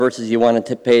verses you want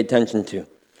to pay attention to.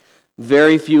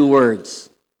 Very few words.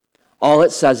 All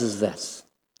it says is this: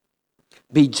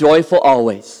 be joyful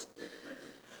always.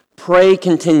 Pray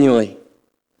continually.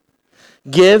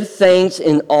 Give thanks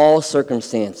in all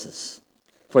circumstances,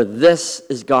 for this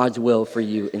is God's will for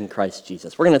you in Christ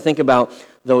Jesus. We're going to think about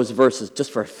those verses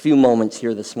just for a few moments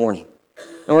here this morning.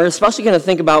 And we're especially going to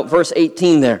think about verse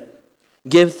 18 there.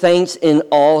 Give thanks in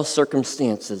all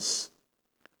circumstances,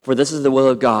 for this is the will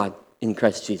of God in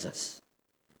Christ Jesus.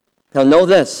 Now know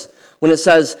this, when it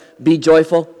says be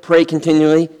joyful, pray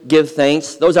continually, give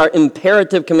thanks, those are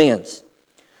imperative commands.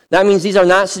 That means these are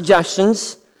not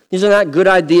suggestions. These are not good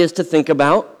ideas to think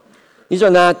about. These are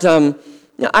not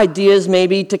ideas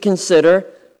maybe to consider.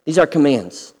 These are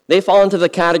commands. They fall into the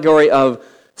category of,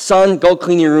 son, go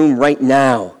clean your room right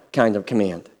now kind of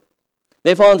command.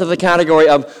 They fall into the category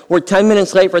of, we're 10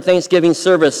 minutes late for Thanksgiving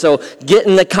service, so get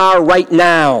in the car right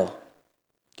now.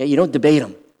 Okay, you don't debate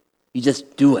them. You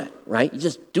just do it, right? You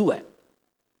just do it.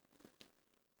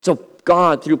 So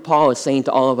God, through Paul, is saying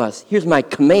to all of us, here's my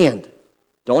command.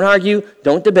 Don't argue,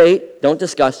 don't debate, don't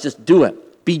discuss, just do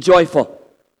it. Be joyful.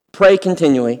 Pray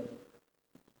continually.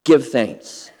 Give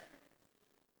thanks.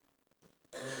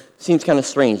 Seems kind of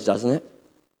strange, doesn't it?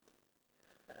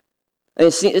 And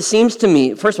it seems to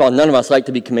me, first of all, none of us like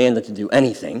to be commanded to do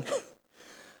anything.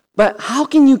 But how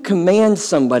can you command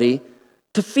somebody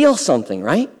to feel something,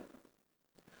 right?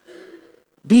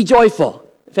 Be joyful.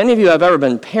 If any of you have ever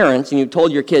been parents and you've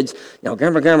told your kids, now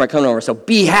grandma are coming over, so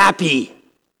be happy,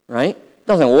 right?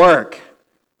 Doesn't work.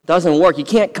 Doesn't work. You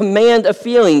can't command a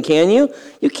feeling, can you?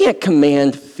 You can't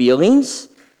command feelings.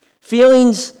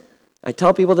 Feelings, I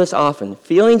tell people this often,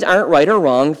 feelings aren't right or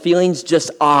wrong. Feelings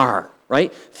just are,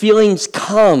 right? Feelings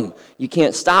come. You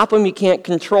can't stop them. You can't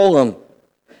control them.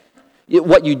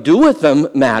 What you do with them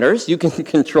matters. You can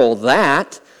control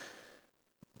that.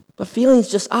 But feelings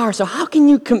just are. So how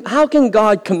can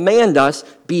God command us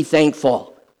be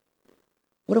thankful?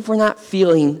 What if we're not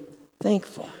feeling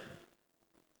thankful?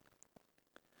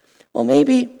 Well,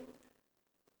 maybe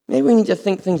we need to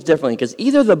think things differently, because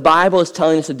either the Bible is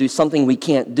telling us to do something we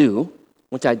can't do,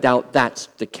 which I doubt that's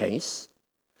the case,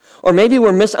 or maybe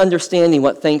we're misunderstanding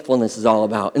what thankfulness is all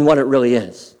about and what it really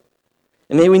is.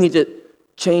 And maybe we need to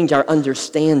change our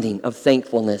understanding of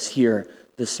thankfulness here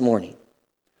this morning.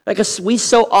 Because we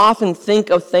so often think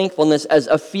of thankfulness as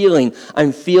a feeling.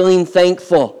 I'm feeling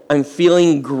thankful. I'm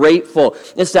feeling grateful.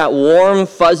 It's that warm,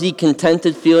 fuzzy,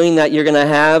 contented feeling that you're going to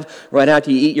have right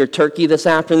after you eat your turkey this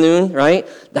afternoon, right?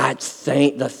 That's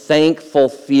the thankful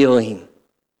feeling.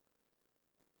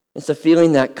 It's a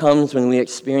feeling that comes when we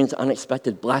experience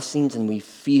unexpected blessings and we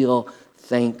feel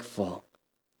thankful.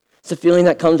 It's a feeling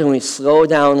that comes when we slow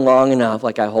down long enough,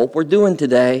 like I hope we're doing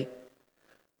today,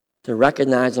 to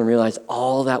recognize and realize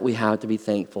all that we have to be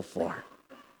thankful for.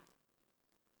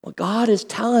 Well, God is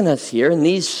telling us here in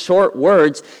these short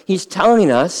words, He's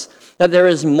telling us that there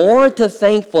is more to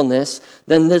thankfulness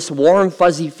than this warm,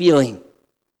 fuzzy feeling.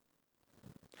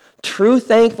 True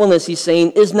thankfulness, He's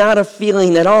saying, is not a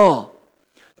feeling at all.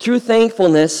 True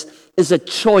thankfulness is a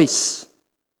choice.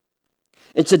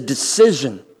 It's a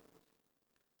decision.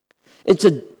 It's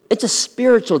a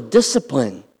spiritual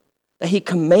discipline that He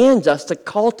commands us to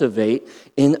cultivate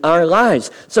in our lives.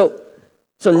 So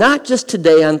not just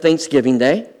today on Thanksgiving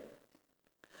Day,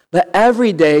 but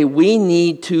every day we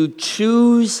need to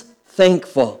choose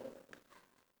thankful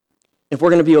if we're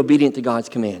going to be obedient to God's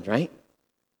command, right?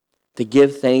 To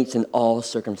give thanks in all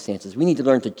circumstances. We need to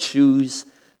learn to choose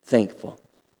thankful.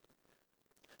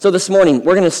 So this morning,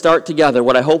 we're going to start together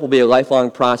what I hope will be a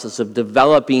lifelong process of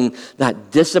developing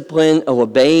that discipline of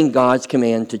obeying God's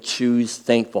command to choose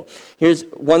thankful. Here's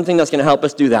one thing that's going to help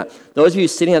us do that. Those of you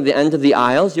sitting at the end of the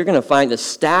aisles, you're going to find a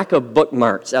stack of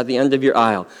bookmarks at the end of your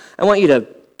aisle. I want you to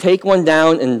take one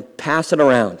down and pass it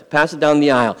around. Pass it down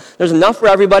the aisle. There's enough for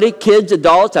everybody, kids,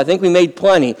 adults. I think we made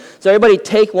plenty. So everybody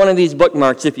take one of these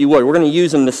bookmarks if you would. We're going to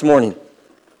use them this morning.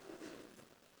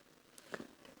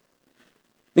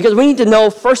 Because we need to know,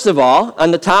 first of all,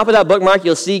 on the top of that bookmark,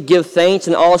 you'll see give thanks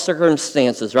in all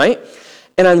circumstances, right?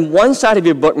 And on one side of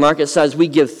your bookmark, it says we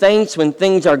give thanks when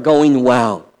things are going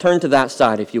well. Turn to that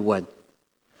side if you would.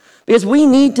 Because we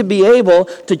need to be able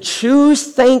to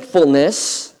choose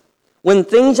thankfulness when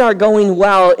things are going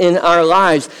well in our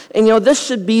lives. And this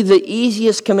should be the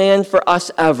easiest command for us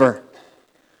ever.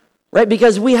 Right?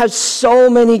 Because we have so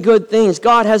many good things.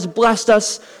 God has blessed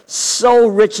us so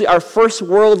richly. Our first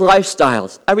world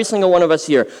lifestyles, every single one of us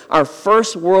here, our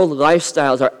first world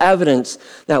lifestyles are evidence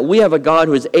that we have a God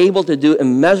who is able to do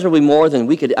immeasurably more than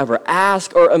we could ever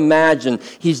ask or imagine.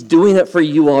 He's doing it for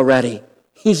you already.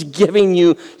 He's giving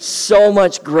you so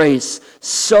much grace,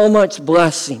 so much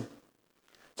blessing.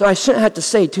 So I shouldn't have to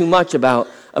say too much about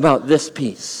this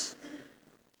piece.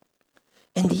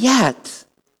 And yet,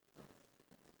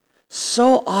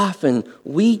 so often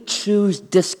we choose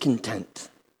discontent.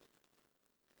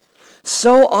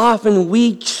 So often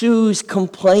we choose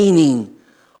complaining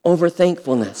over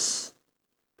thankfulness.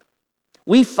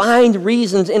 We find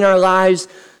reasons in our lives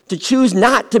to choose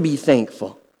not to be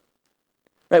thankful.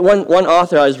 Right? One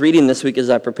author I was reading this week as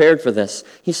I prepared for this,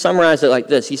 he summarized it like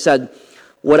this. He said,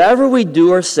 "Whatever we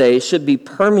do or say should be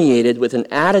permeated with an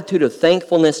attitude of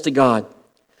thankfulness to God.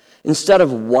 Instead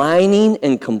of whining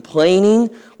and complaining,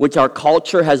 which our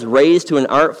culture has raised to an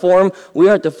art form, we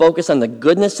are to focus on the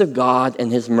goodness of God and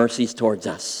his mercies towards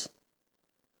us."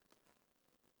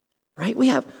 Right? We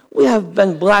have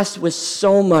been blessed with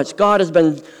so much. God has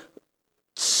been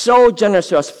so generous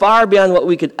to us, far beyond what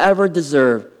we could ever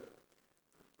deserve.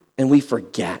 And we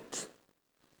forget.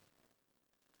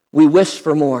 We wish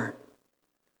for more.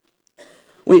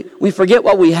 We forget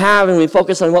what we have and we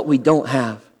focus on what we don't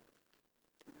have.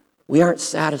 We aren't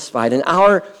satisfied. In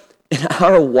our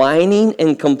whining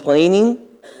and complaining,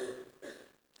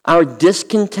 our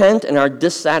discontent and our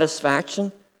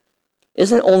dissatisfaction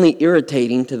isn't only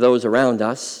irritating to those around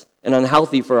us and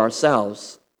unhealthy for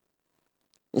ourselves,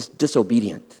 it's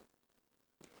disobedient.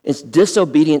 It's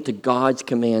disobedient to God's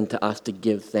command to us to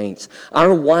give thanks.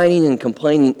 Our whining and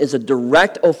complaining is a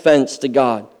direct offense to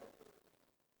God.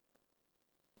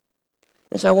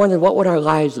 And so I wondered, what would our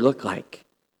lives look like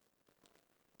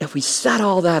if we set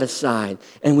all that aside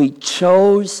and we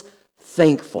chose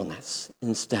thankfulness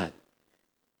instead?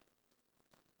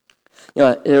 You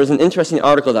know, there was an interesting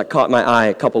article that caught my eye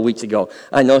a couple weeks ago.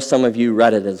 I know some of you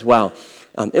read it as well.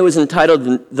 It was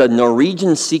entitled "The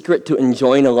Norwegian Secret to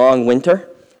Enjoying a Long Winter."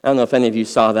 I don't know if any of you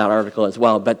saw that article as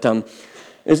well, but it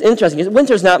was interesting.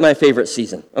 Winter's not my favorite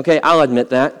season, okay? I'll admit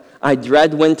that. I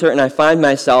dread winter, and I find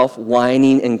myself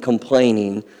whining and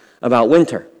complaining about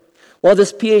winter. Well,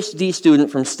 this PhD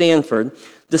student from Stanford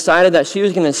decided that she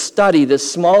was going to study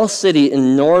this small city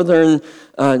in northern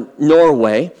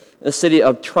Norway, the city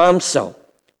of Tromsø,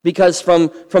 because from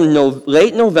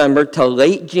late November to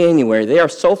late January, they are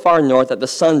so far north that the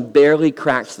sun barely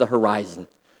cracks the horizon.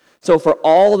 So for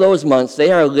all those months,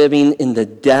 they are living in the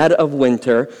dead of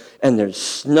winter, and there's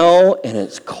snow, and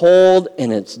it's cold,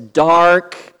 and it's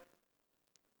dark,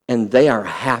 and they are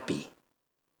happy.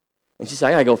 And she said,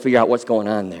 I got to go figure out what's going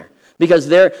on there. Because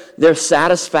their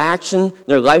satisfaction,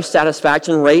 their life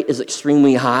satisfaction rate is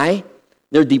extremely high.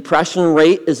 Their depression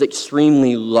rate is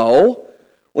extremely low,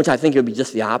 which I think it would be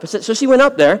just the opposite. So she went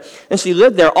up there, and she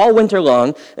lived there all winter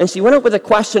long, and she went up with a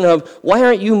question of, why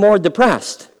aren't you more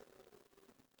depressed?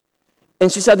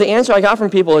 And she said, the answer I got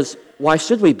from people is, why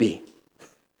should we be?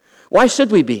 Why should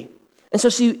we be? And so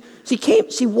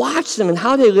she watched them and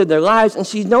how they lived their lives, and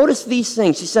she noticed these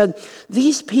things. She said,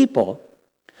 these people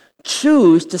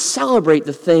choose to celebrate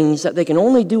the things that they can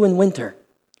only do in winter.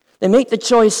 They make the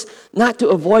choice not to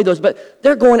avoid those, but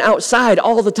they're going outside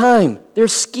all the time. They're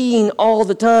skiing all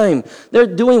the time. They're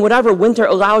doing whatever winter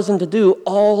allows them to do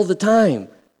all the time.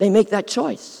 They make that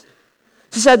choice.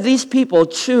 She said these people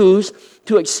choose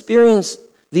to experience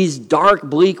these dark,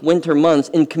 bleak winter months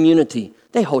in community.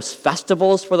 They host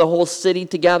festivals for the whole city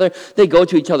together. They go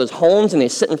to each other's homes and they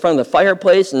sit in front of the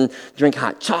fireplace and drink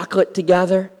hot chocolate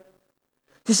together.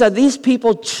 She said these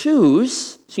people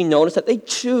choose, she noticed that they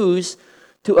choose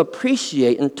to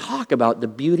appreciate and talk about the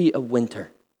beauty of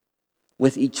winter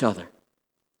with each other.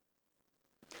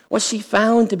 What she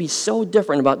found to be so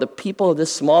different about the people of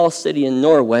this small city in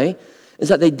Norway is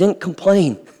that they didn't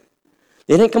complain.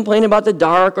 They didn't complain about the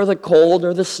dark or the cold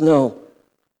or the snow.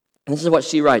 And this is what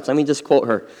she writes. Let me just quote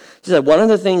her. She said, one of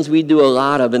the things we do a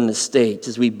lot of in the States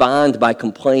is we bond by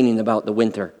complaining about the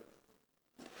winter.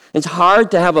 It's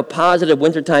hard to have a positive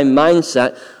wintertime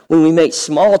mindset when we make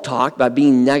small talk by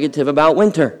being negative about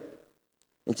winter.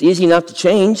 It's easy enough to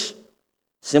change.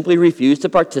 Simply refuse to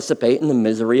participate in the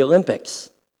Misery Olympics.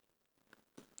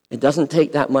 It doesn't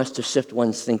take that much to shift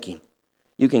one's thinking.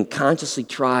 You can consciously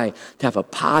try to have a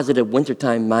positive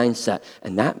wintertime mindset,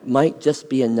 and that might just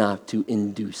be enough to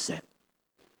induce it.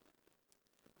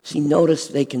 She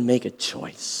noticed they can make a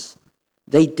choice.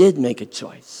 They did make a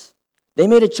choice. They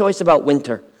made a choice about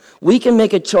winter. We can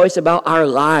make a choice about our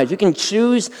lives. We can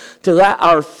choose to let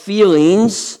our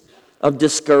feelings of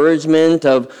discouragement,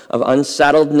 of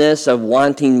unsettledness, of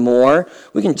wanting more,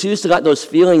 we can choose to let those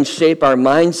feelings shape our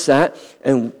mindset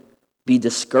and be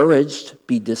discouraged,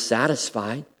 be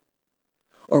dissatisfied.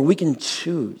 Or we can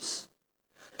choose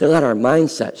to let our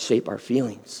mindset shape our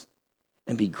feelings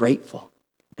and be grateful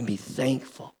and be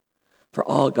thankful for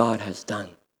all God has done.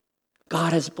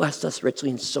 God has blessed us richly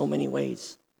in so many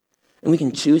ways. And we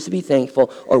can choose to be thankful,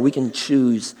 or we can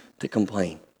choose to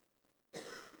complain.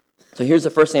 So here's the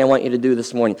first thing I want you to do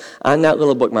this morning. On that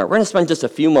little bookmark, we're going to spend just a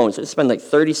few moments. Let's spend like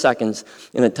 30 seconds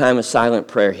in a time of silent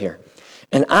prayer here.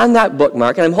 And on that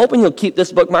bookmark, and I'm hoping you'll keep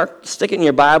this bookmark, stick it in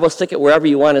your Bible, stick it wherever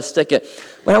you want to stick it.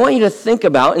 But I want you to think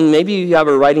about, and maybe you have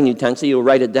a writing utensil, you'll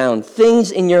write it down,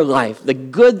 things in your life, the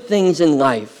good things in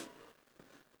life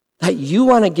that you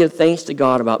want to give thanks to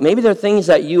God about. Maybe there are things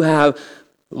that you have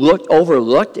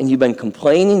overlooked, and you've been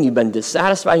complaining, you've been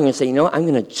dissatisfied, and you say, you know what, I'm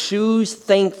going to choose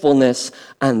thankfulness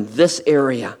on this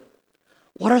area.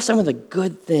 What are some of the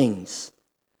good things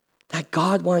that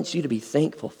God wants you to be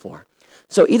thankful for?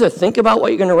 So either think about what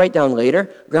you're going to write down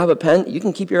later, grab a pen. You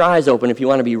can keep your eyes open if you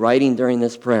want to be writing during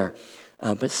this prayer.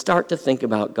 But start to think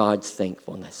about God's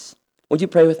thankfulness. Would you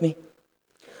pray with me?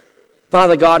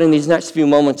 Father God, in these next few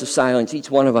moments of silence, each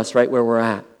one of us right where we're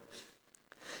at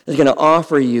is going to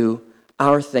offer you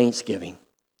our thanksgiving.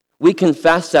 We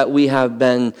confess that we have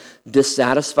been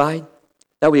dissatisfied,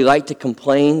 that we like to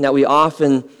complain, that we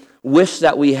often wish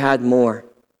that we had more.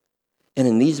 And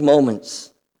in these moments,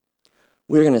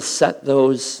 we're going to set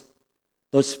those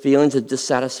feelings of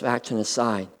dissatisfaction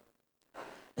aside.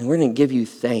 And we're going to give you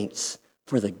thanks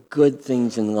for the good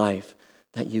things in life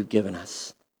that you've given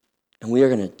us. And we are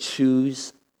going to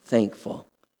choose thankful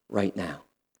right now.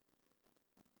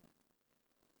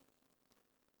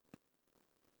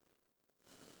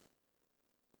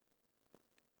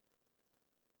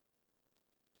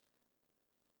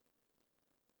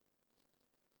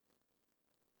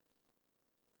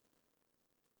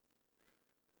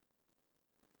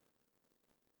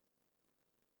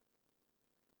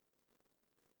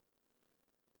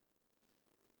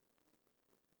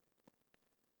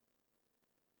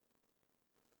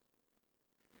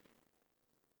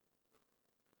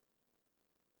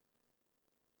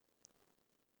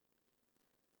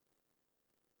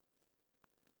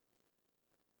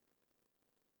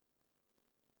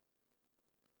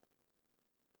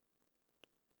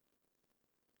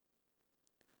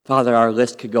 Father, our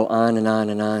list could go on and on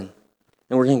and on.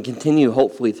 And we're going to continue,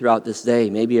 hopefully, throughout this day,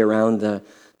 maybe around the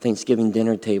Thanksgiving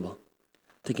dinner table,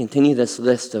 to continue this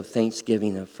list of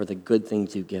thanksgiving for the good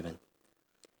things you've given.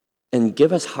 And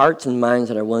give us hearts and minds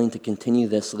that are willing to continue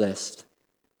this list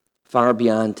far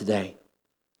beyond today.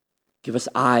 Give us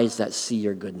eyes that see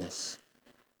your goodness,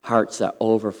 hearts that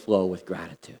overflow with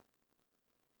gratitude.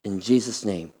 In Jesus'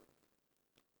 name,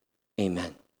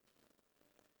 amen.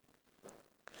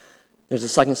 There's a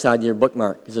second side to your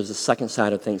bookmark, because there's a second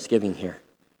side of Thanksgiving here.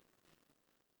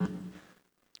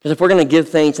 Because if we're going to give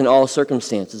thanks in all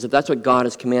circumstances, if that's what God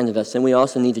has commanded us, then we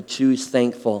also need to choose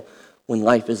thankful when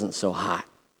life isn't so hot.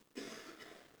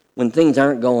 When things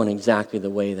aren't going exactly the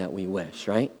way that we wish,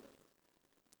 right?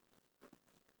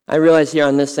 I realize here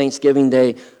on this Thanksgiving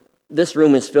Day, this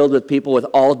room is filled with people with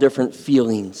all different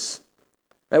feelings.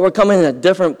 Right? We're coming at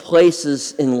different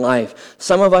places in life.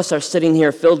 Some of us are sitting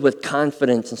here filled with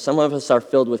confidence, and some of us are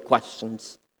filled with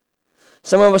questions.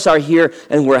 Some of us are here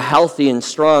and we're healthy and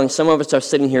strong. Some of us are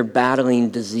sitting here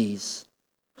battling disease.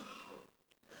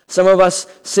 Some of us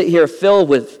sit here filled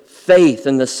with faith,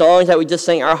 and the songs that we just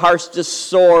sang, our hearts just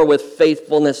soar with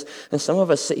faithfulness. And some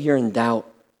of us sit here in doubt.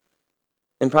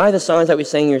 And probably the songs that we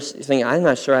sang, you're thinking, I'm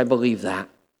not sure I believe that.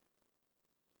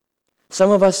 Some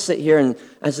of us sit here, and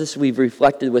as we've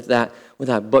reflected with that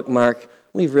bookmark,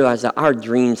 we've realized that our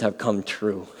dreams have come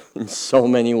true in so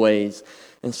many ways.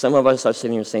 And some of us are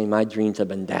sitting here saying, my dreams have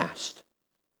been dashed.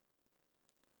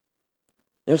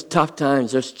 There's tough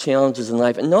times, there's challenges in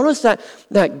life. And notice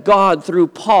that God, through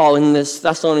Paul in this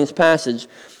Thessalonians passage,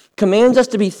 commands us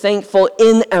to be thankful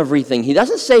in everything. He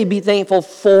doesn't say be thankful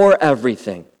for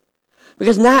everything.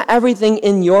 Because not everything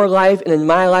in your life and in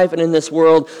my life and in this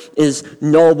world is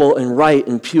noble and right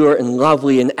and pure and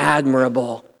lovely and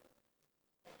admirable.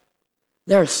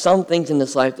 There are some things in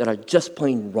this life that are just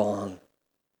plain wrong.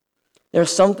 There are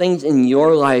some things in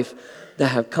your life that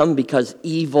have come because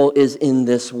evil is in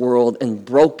this world and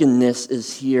brokenness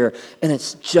is here, and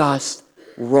it's just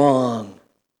wrong.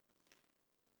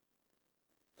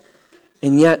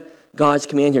 And yet, God's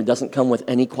command here doesn't come with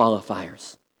any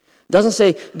qualifiers. It doesn't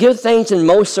say, give thanks in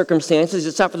most circumstances,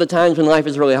 except for the times when life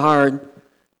is really hard.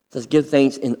 It says, give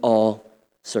thanks in all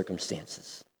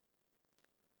circumstances.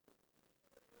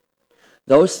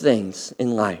 Those things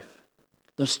in life,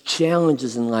 those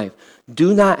challenges in life,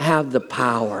 do not have the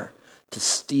power to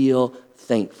steal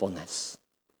thankfulness.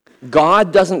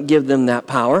 God doesn't give them that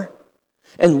power,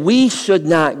 and we should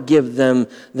not give them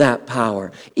that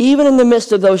power. Even in the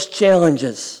midst of those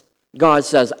challenges, God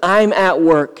says, I'm at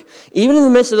work. Even in the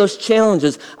midst of those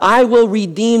challenges, I will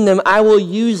redeem them. I will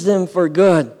use them for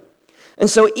good. And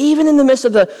so even in the midst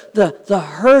of the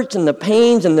hurts and the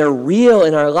pains, and they're real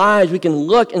in our lives, we can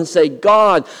look and say,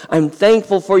 God, I'm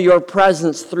thankful for your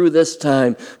presence through this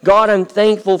time. God, I'm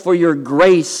thankful for your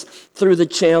grace through the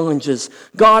challenges.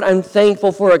 God, I'm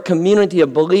thankful for a community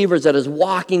of believers that is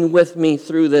walking with me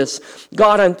through this.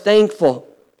 God, I'm thankful.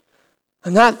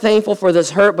 I'm not thankful for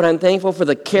this hurt, but I'm thankful for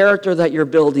the character that you're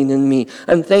building in me.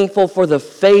 I'm thankful for the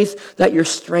faith that you're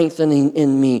strengthening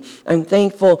in me. I'm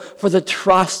thankful for the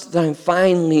trust that I'm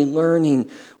finally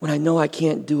learning when I know I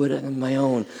can't do it on my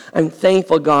own. I'm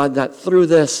thankful, God, that through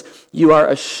this, you are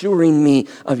assuring me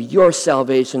of your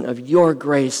salvation, of your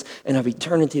grace, and of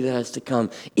eternity that has to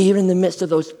come. Even in the midst of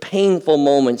those painful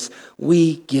moments,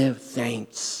 we give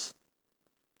thanks.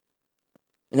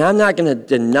 And I'm not going to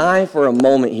deny for a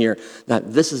moment here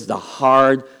that this is the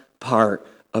hard part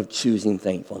of choosing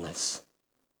thankfulness.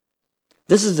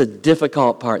 This is the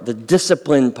difficult part, the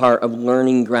disciplined part of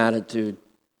learning gratitude.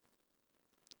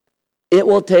 It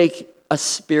will take a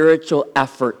spiritual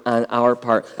effort on our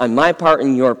part, on my part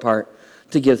and your part,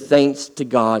 to give thanks to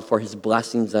God for his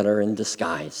blessings that are in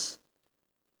disguise.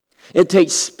 It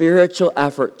takes spiritual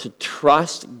effort to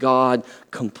trust God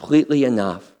completely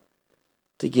enough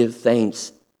to give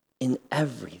thanks in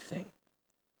everything.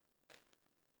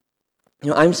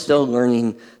 You know, I'm still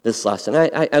learning this lesson.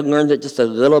 I learned it just a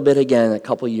little bit again a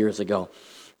couple years ago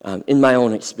in my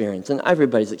own experience. And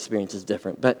everybody's experience is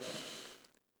different. But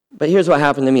here's what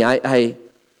happened to me. I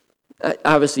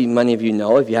obviously, many of you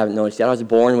know, if you haven't noticed yet, I was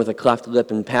born with a cleft lip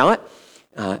and palate.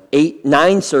 9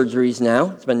 surgeries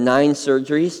now. It's been 9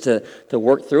 surgeries to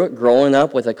work through it, growing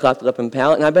up with a cleft lip and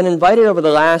palate. And I've been invited over the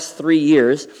last 3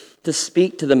 years to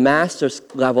speak to the master's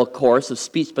level course of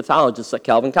speech pathologists at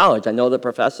Calvin College. I know the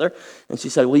professor, and she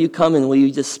said, will you come and will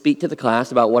you just speak to the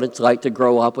class about what it's like to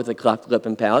grow up with a cleft lip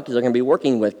and palate, because they're going to be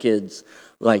working with kids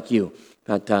like you.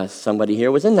 But somebody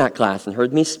here was in that class and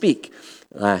heard me speak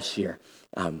last year.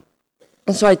 And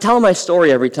so I tell my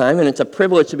story every time, and it's a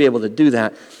privilege to be able to do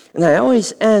that. And I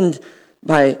always end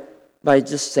by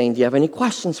just saying, do you have any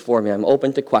questions for me? I'm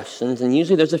open to questions. And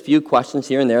usually there's a few questions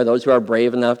here and there, those who are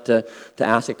brave enough to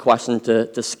ask a question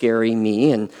to scary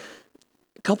me. And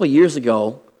a couple of years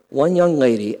ago, one young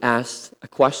lady asked a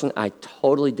question I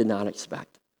totally did not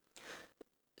expect.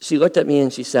 She looked at me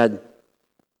and she said,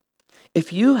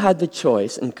 if you had the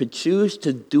choice and could choose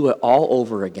to do it all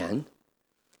over again,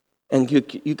 and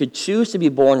you could choose to be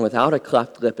born without a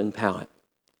cleft lip and palate,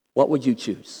 what would you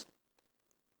choose?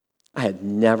 I had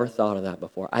never thought of that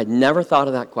before. I had never thought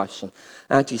of that question.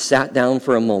 I actually sat down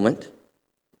for a moment,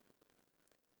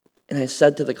 and I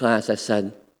said to the class, I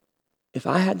said, if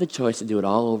I had the choice to do it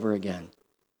all over again,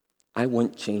 I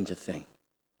wouldn't change a thing.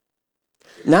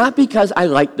 Not because I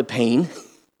liked the pain,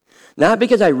 not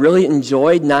because I really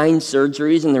enjoyed 9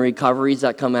 surgeries and the recoveries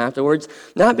that come afterwards,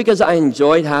 not because I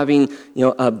enjoyed having,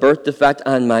 a birth defect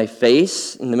on my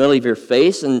face, in the middle of your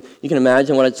face, and you can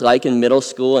imagine what it's like in middle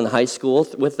school and high school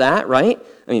with that, right?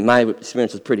 I mean, my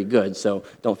experience was pretty good, so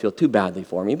don't feel too badly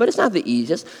for me, but it's not the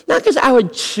easiest. Not because I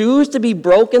would choose to be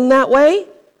broken that way,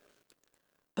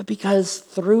 but because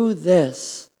through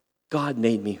this, God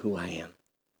made me who I am.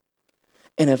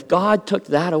 And if God took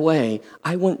that away,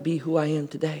 I wouldn't be who I am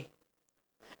today.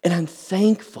 And I'm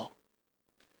thankful.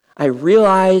 I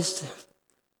realized,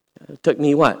 it took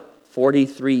me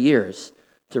 43 years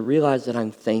to realize that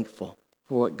I'm thankful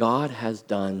for what God has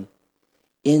done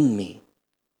in me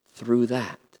through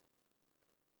that.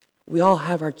 We all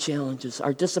have our challenges,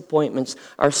 our disappointments,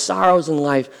 our sorrows in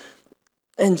life,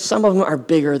 and some of them are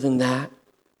bigger than that,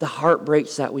 the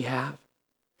heartbreaks that we have.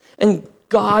 And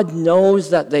God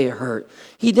knows that they hurt.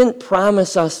 He didn't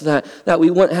promise us that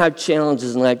we wouldn't have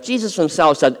challenges in life. Jesus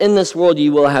himself said, in this world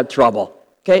you will have trouble.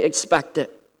 Okay, expect it.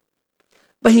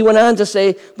 But he went on to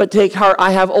say, but take heart,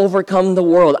 I have overcome the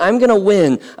world. I'm going to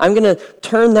win. I'm going to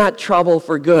turn that trouble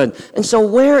for good. And so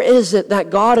where is it that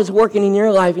God is working in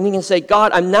your life? And you can say,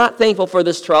 God, I'm not thankful for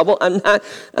this trouble. I'm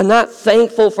not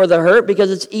thankful for the hurt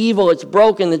because it's evil, it's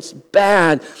broken, it's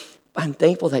bad. I'm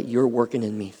thankful that you're working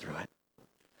in me through it.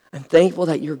 I'm thankful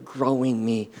that you're growing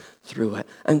me through it.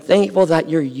 I'm thankful that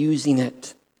you're using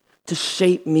it to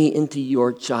shape me into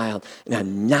your child. And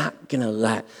I'm not going to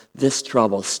let this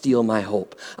trouble steal my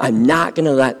hope. I'm not going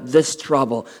to let this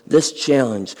trouble, this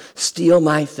challenge, steal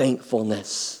my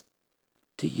thankfulness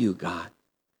to you, God.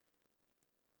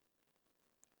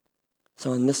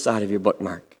 So on this side of your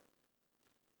bookmark,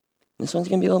 this one's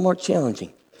going to be a little more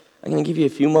challenging. I'm going to give you a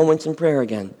few moments in prayer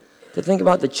again to think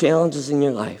about the challenges in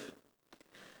your life.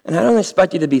 And I don't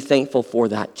expect you to be thankful for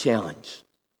that challenge.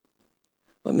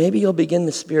 But maybe you'll begin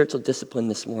the spiritual discipline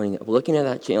this morning of looking at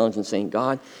that challenge and saying,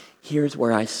 God, here's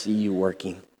where I see you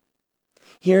working.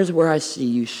 Here's where I see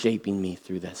you shaping me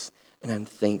through this. And I'm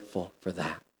thankful for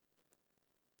that.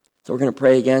 So we're going to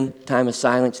pray again, time of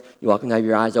silence. You're welcome to have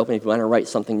your eyes open. If you want to write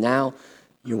something now,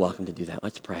 you're welcome to do that.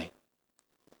 Let's pray.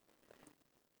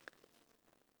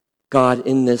 God,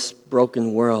 in this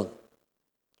broken world,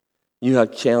 you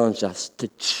have challenged us to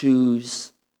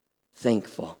choose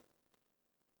thankful.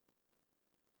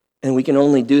 And we can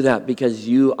only do that because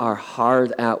you are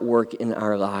hard at work in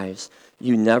our lives.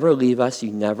 You never leave us.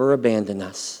 You never abandon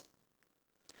us.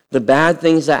 The bad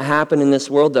things that happen in this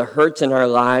world, the hurts in our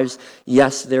lives,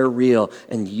 yes, they're real.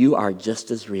 And you are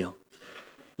just as real.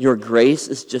 Your grace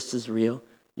is just as real.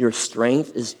 Your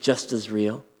strength is just as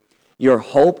real. Your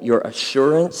hope, your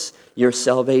assurance, your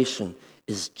salvation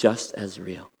is just as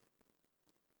real.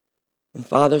 And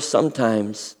Father,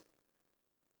 sometimes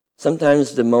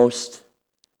the most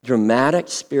dramatic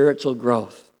spiritual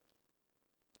growth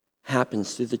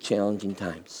happens through the challenging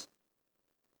times.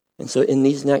 And so in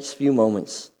these next few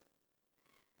moments,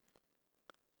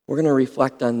 we're going to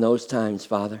reflect on those times,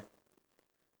 Father.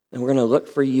 And we're going to look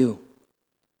for you,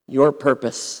 your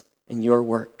purpose, and your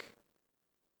work.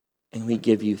 And we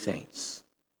give you thanks.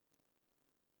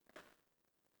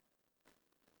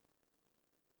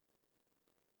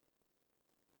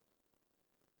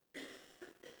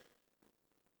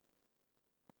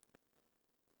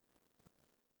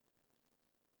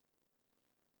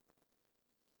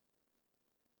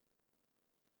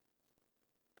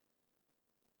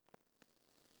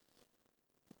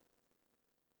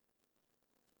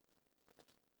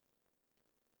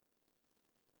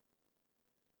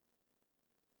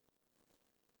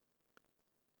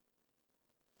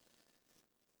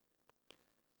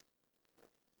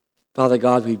 Father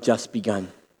God, we've just begun.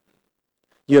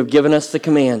 You have given us the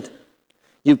command.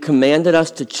 You've commanded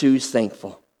us to choose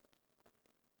thankful.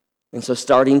 And so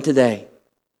starting today,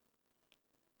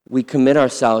 we commit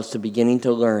ourselves to beginning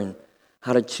to learn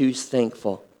how to choose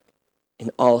thankful in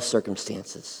all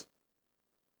circumstances.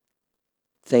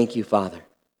 Thank you, Father,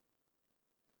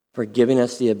 for giving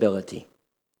us the ability,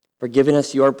 for giving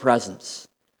us your presence,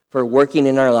 for working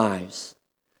in our lives,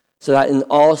 so that in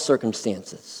all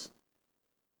circumstances,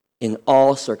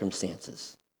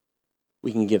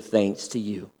 we can give thanks to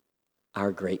you,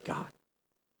 our great God.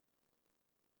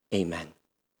 Amen.